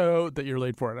 So that you're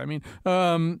late for it. I mean,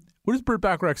 what does Burt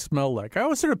Bacharach smell like? I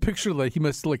always sort of picture that he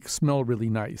must smell really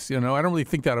nice. I don't really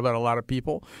think that about a lot of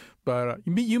people, but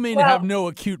you may have no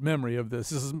acute memory of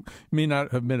this. May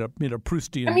not have made a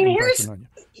Proustian impression on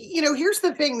you. Here's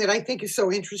the thing that I think is so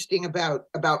interesting about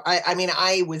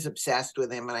I was obsessed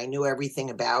with him and I knew everything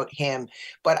about him,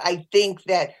 but I think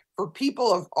that for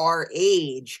people of our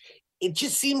age, it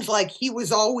just seems like he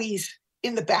was always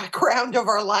in the background of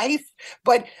our life.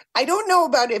 But I don't know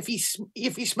about if he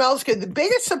smells good. The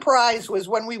biggest surprise was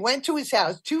when we went to his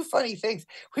house. Two funny things.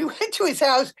 We went to his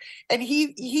house and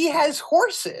he has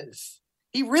horses.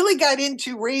 he really got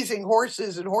into raising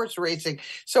horses and horse racing.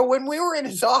 So when we were in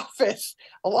his office,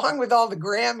 along with all the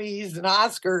Grammys and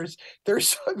Oscars,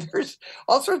 there's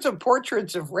all sorts of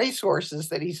portraits of racehorses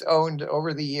that he's owned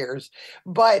over the years.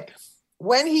 But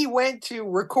when he went to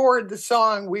record the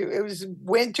song, it was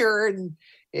winter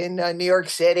in New York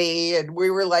City, and we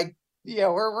were like,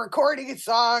 we're recording a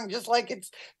song just like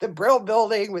it's the Brill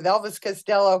Building with Elvis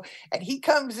Costello. And he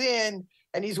comes in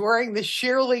and he's wearing the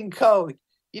shearling coat,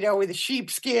 with the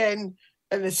sheepskin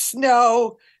and the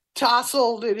snow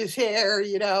tousled in his hair,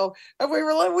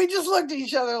 and we just looked at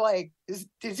each other like, does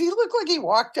he look like he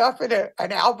walked up in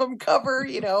an album cover,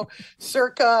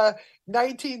 circa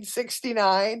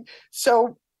 1969?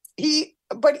 So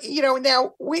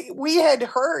now we had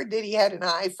heard that he had an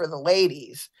eye for the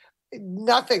ladies.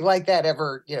 Nothing like that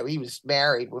ever, he was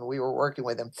married when we were working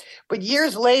with him. But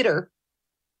years later,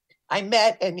 I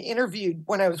met and interviewed,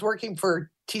 when I was working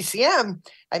for TCM,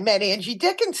 I met Angie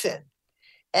Dickinson.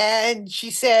 And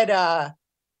she said,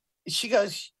 she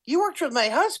goes, "You worked with my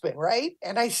husband, right?"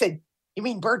 And I said, "You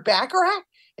mean Burt Bacharach?"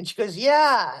 And she goes,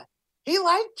 "Yeah, he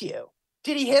liked you.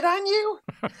 Did he hit on you?"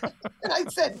 And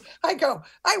I go,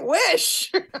 "I wish."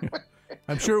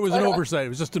 I'm sure it was an oversight. It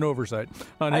was just an oversight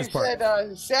on his part. I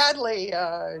said, sadly,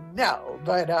 no.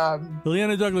 But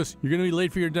Ileana Douglas, you're going to be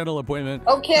late for your dental appointment.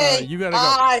 Okay. You got to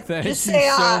go. Thank you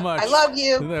so much. I love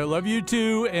you. I love you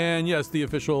too. And yes, the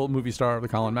official movie star of the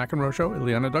Colin McEnroe Show,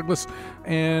 Ileana Douglas.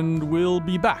 And we'll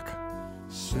be back.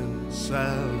 Since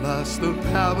I lost the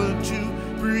power to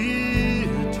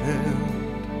pretend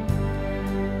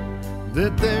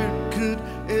that there could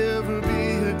ever be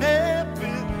a happy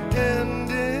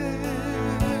ending.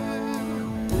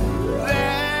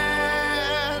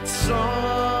 That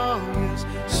song is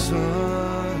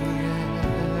sung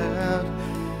out.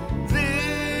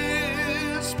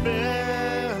 This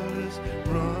bell is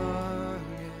rung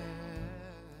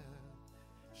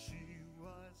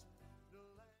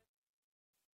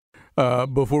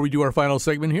out. Before we do our final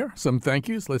segment here, some thank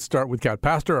yous. Let's start with Kat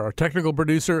Pastor, our technical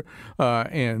producer,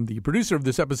 and the producer of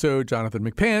this episode, Jonathan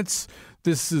McPants.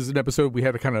 This is an episode we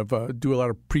had to kind of do a lot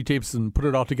of pre-tapes and put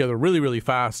it all together really, really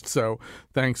fast. So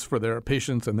thanks for their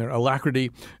patience and their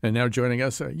alacrity. And now joining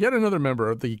us, yet another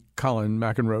member of the Colin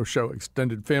McEnroe Show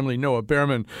extended family, Noah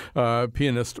Behrman,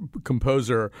 pianist,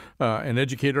 composer, and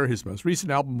educator. His most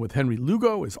recent album with Henry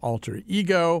Lugo is Alter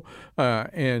Ego.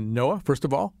 And Noah, first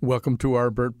of all, welcome to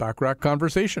our Burt Bacharach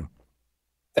conversation.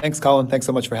 Thanks, Colin. Thanks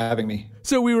so much for having me.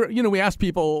 So we asked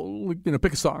people,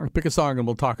 pick a song and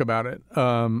we'll talk about it.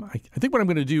 I think what I'm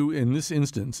going to do in this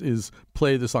instance is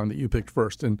play the song that you picked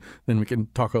first, and then we can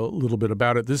talk a little bit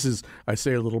about it. This is I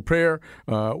Say a Little Prayer.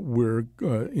 We're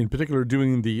in particular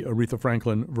doing the Aretha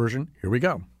Franklin version. Here we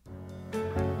go.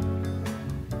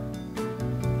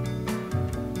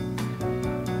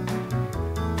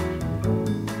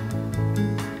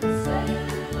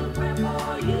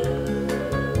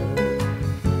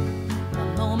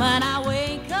 When I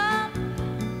wake up,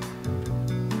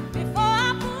 before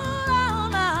I put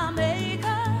on my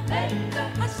makeup,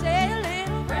 I say a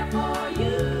little prayer for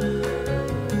you.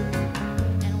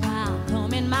 And while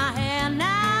combing my hair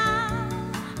now,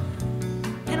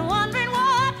 and wondering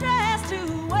what dress to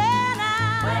wear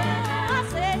now, I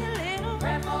say a little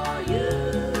prayer for you.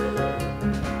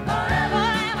 Forever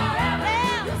and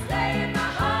ever, you'll stay in my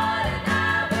heart, and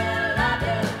I will love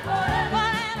you forever.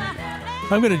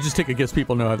 I'm going to just take a guess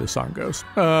people know how this song goes.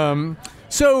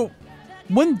 So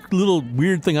one little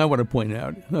weird thing I want to point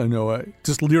out, Noah,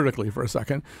 just lyrically for a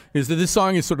second, is that this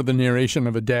song is sort of the narration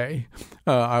of a day,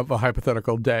 of a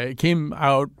hypothetical day. It came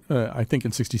out, I think,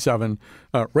 in 1967,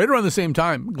 right around the same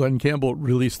time Glenn Campbell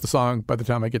released the song By the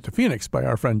Time I Get to Phoenix by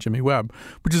our friend Jimmy Webb,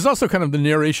 which is also kind of the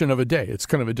narration of a day. It's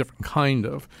kind of a different kind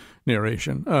of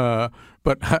narration.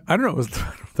 But I don't know,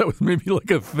 that was maybe like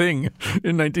a thing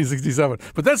in 1967.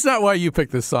 But that's not why you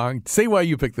picked this song. Say why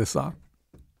you picked this song.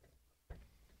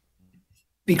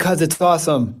 Because it's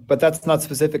awesome, but that's not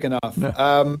specific enough.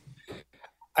 No.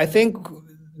 I think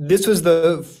this was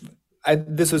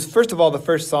first of all the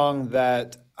first song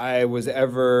that I was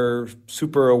ever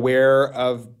super aware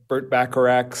of Burt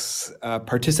Bacharach's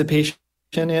participation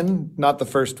in. Not the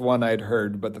first one I'd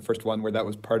heard, but the first one where that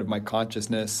was part of my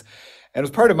consciousness. And it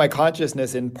was part of my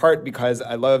consciousness in part because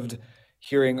I loved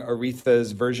hearing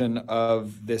Aretha's version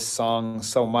of this song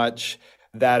so much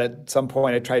that at some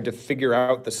point I tried to figure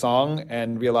out the song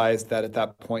and realized that at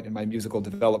that point in my musical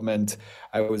development,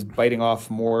 I was biting off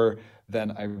more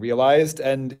than I realized.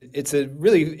 And it's a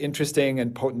really interesting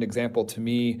and potent example to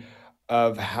me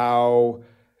of how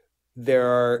there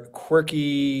are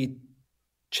quirky,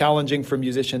 challenging for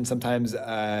musicians, sometimes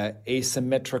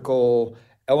asymmetrical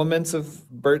elements of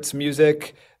Burt's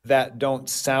music that don't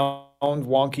sound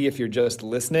wonky if you're just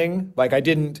listening. Like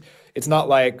it's not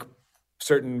like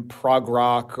certain prog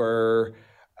rock or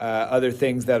other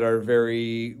things that are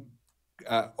very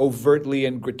overtly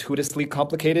and gratuitously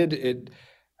complicated. It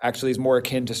actually is more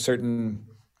akin to certain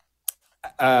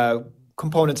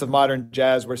components of modern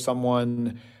jazz where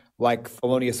someone like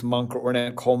Thelonious Monk or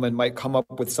Ornette Coleman might come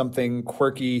up with something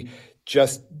quirky,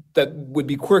 just that would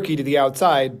be quirky to the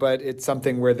outside, but it's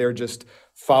something where they're just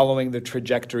following the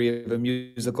trajectory of a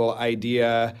musical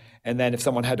idea. And then if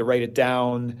someone had to write it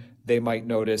down, they might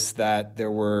notice that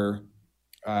there were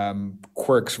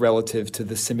quirks relative to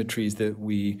the symmetries that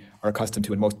we are accustomed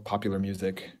to in most popular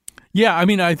music. Yeah, I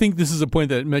mean, I think this is a point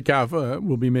that Metcalf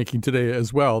will be making today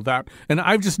as well. And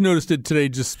I've just noticed it today,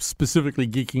 just specifically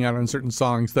geeking out on certain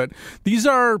songs, that these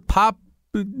are pop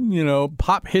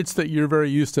hits that you're very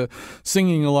used to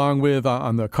singing along with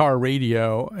on the car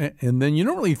radio. And then you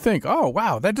don't really think, oh,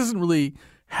 wow, that doesn't really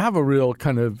have a real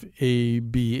kind of A,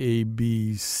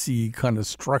 B, C kind of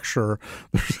structure.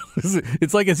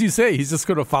 It's like, as you say, he's just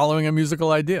kind of following a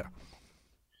musical idea.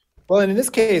 Well, and in this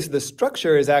case, the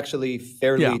structure is actually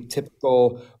fairly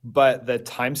typical, but the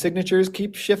time signatures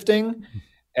keep shifting.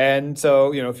 And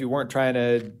so, if you weren't trying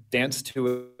to dance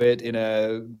to it in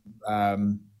a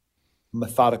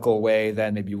methodical way,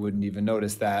 then maybe you wouldn't even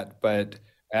notice that. And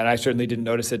I certainly didn't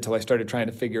notice it till I started trying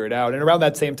to figure it out. And around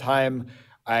that same time,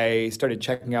 I started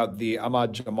checking out the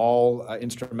Ahmad Jamal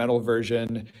instrumental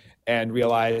version and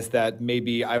realized that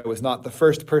maybe I was not the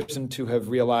first person to have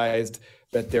realized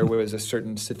that there was a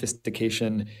certain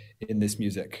sophistication in this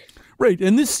music. Right.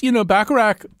 And this,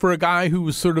 Bacharach, for a guy who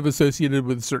was sort of associated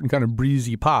with a certain kind of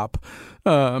breezy pop,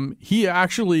 he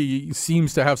actually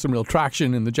seems to have some real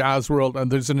traction in the jazz world. And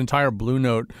there's an entire Blue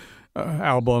Note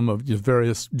album of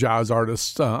various jazz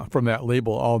artists from that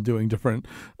label all doing different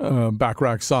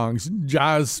Bacharach songs.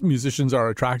 Jazz musicians are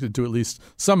attracted to at least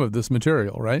some of this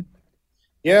material, right?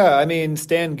 Yeah, I mean,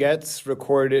 Stan Getz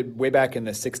recorded, way back in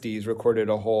the 60s, recorded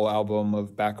a whole album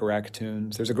of Bacharach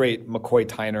tunes. There's a great McCoy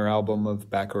Tyner album of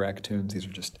Bacharach tunes. These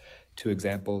are just two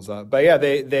examples. But yeah,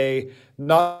 they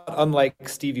not unlike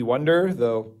Stevie Wonder,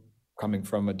 though coming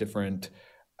from a different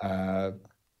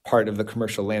part of the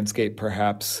commercial landscape,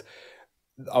 perhaps,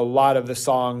 a lot of the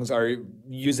songs are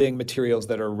using materials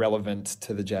that are relevant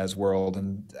to the jazz world.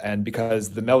 And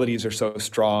because the melodies are so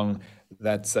strong,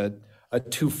 that's a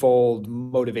twofold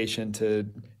motivation to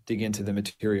dig into the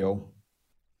material.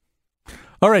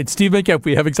 All right, Steve Metcalf,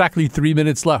 we have exactly 3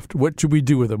 minutes left. What should we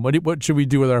do with them? What should we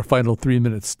do with our final 3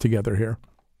 minutes together here?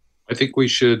 I think we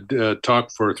should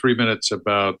talk for 3 minutes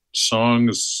about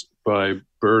songs by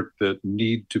Burt that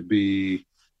need to be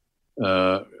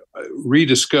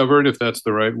rediscovered, if that's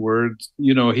the right word.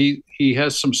 He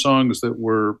has some songs that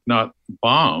were not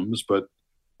bombs, but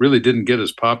really didn't get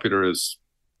as popular as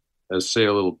Say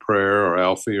a Little Prayer or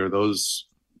Alfie or those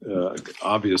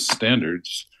obvious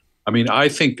standards. I mean, I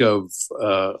think of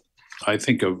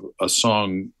a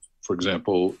song, for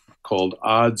example, called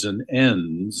Odds and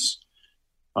Ends.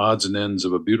 Odds and Ends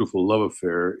of a Beautiful Love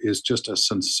Affair is just a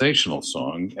sensational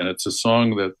song. And it's a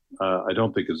song that I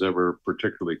don't think is ever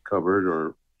particularly covered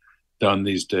or done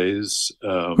these days.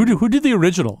 Who did the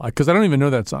original? Because I don't even know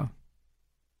that song.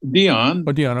 Dion.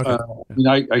 Oh, Dion,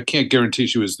 okay. I can't guarantee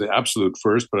she was the absolute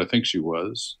first, but I think she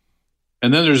was.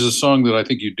 And then there's a song that I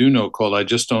think you do know called I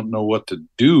Just Don't Know What to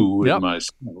Do with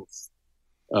Myself.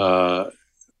 A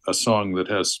song that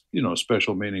has,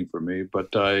 special meaning for me.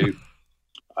 But I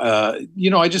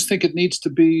just think it needs to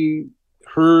be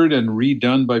heard and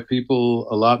redone by people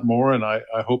a lot more. And I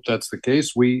hope that's the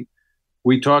case. We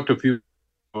talked a few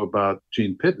about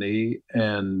Gene Pitney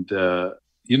and,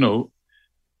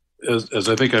 as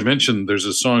I think I mentioned, there's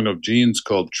a song of Gene's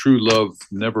called True Love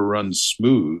Never Runs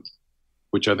Smooth,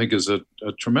 which I think is a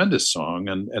tremendous song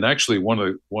and actually one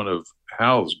of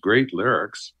Hal's great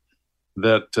lyrics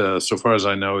that, so far as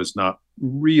I know, is not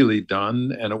really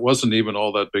done. And it wasn't even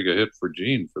all that big a hit for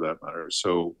Gene, for that matter.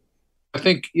 So I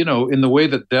think, in the way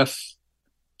that death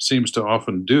seems to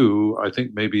often do, I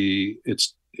think maybe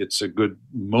it's a good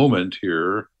moment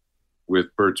here with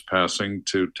Burt's passing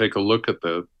to take a look at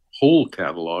the whole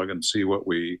catalog and see what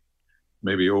we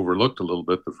maybe overlooked a little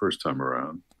bit the first time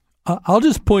around. I'll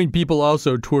just point people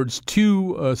also towards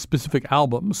two specific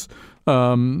albums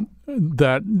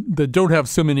that don't have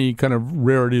so many kind of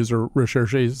rarities or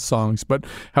recherche songs, but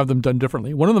have them done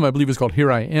differently. One of them, I believe, is called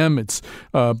 "Here I Am." It's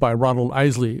by Ronald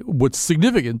Isley. What's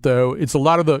significant, though, it's a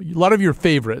lot of your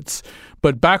favorites.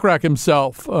 But Bacharach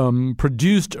himself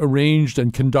produced, arranged,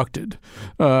 and conducted,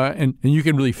 and you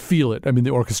can really feel it. I mean, the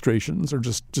orchestrations are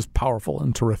just powerful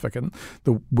and terrific, and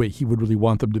the way he would really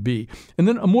want them to be. And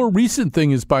then a more recent thing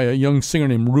is by a young singer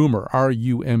named Rumer,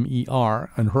 Rumer,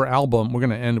 and her album. We're going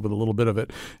to end with a little bit of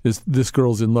it. Is "This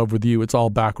Girl's in Love with You." It's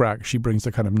all Bacharach. She brings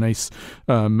a kind of nice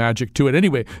magic to it.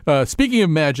 Anyway, speaking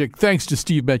of magic, thanks to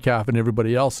Steve Metcalf and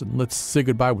everybody else, and let's say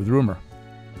goodbye with Rumer.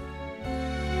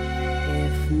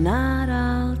 If not,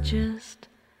 I'll just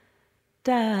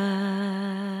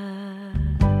die.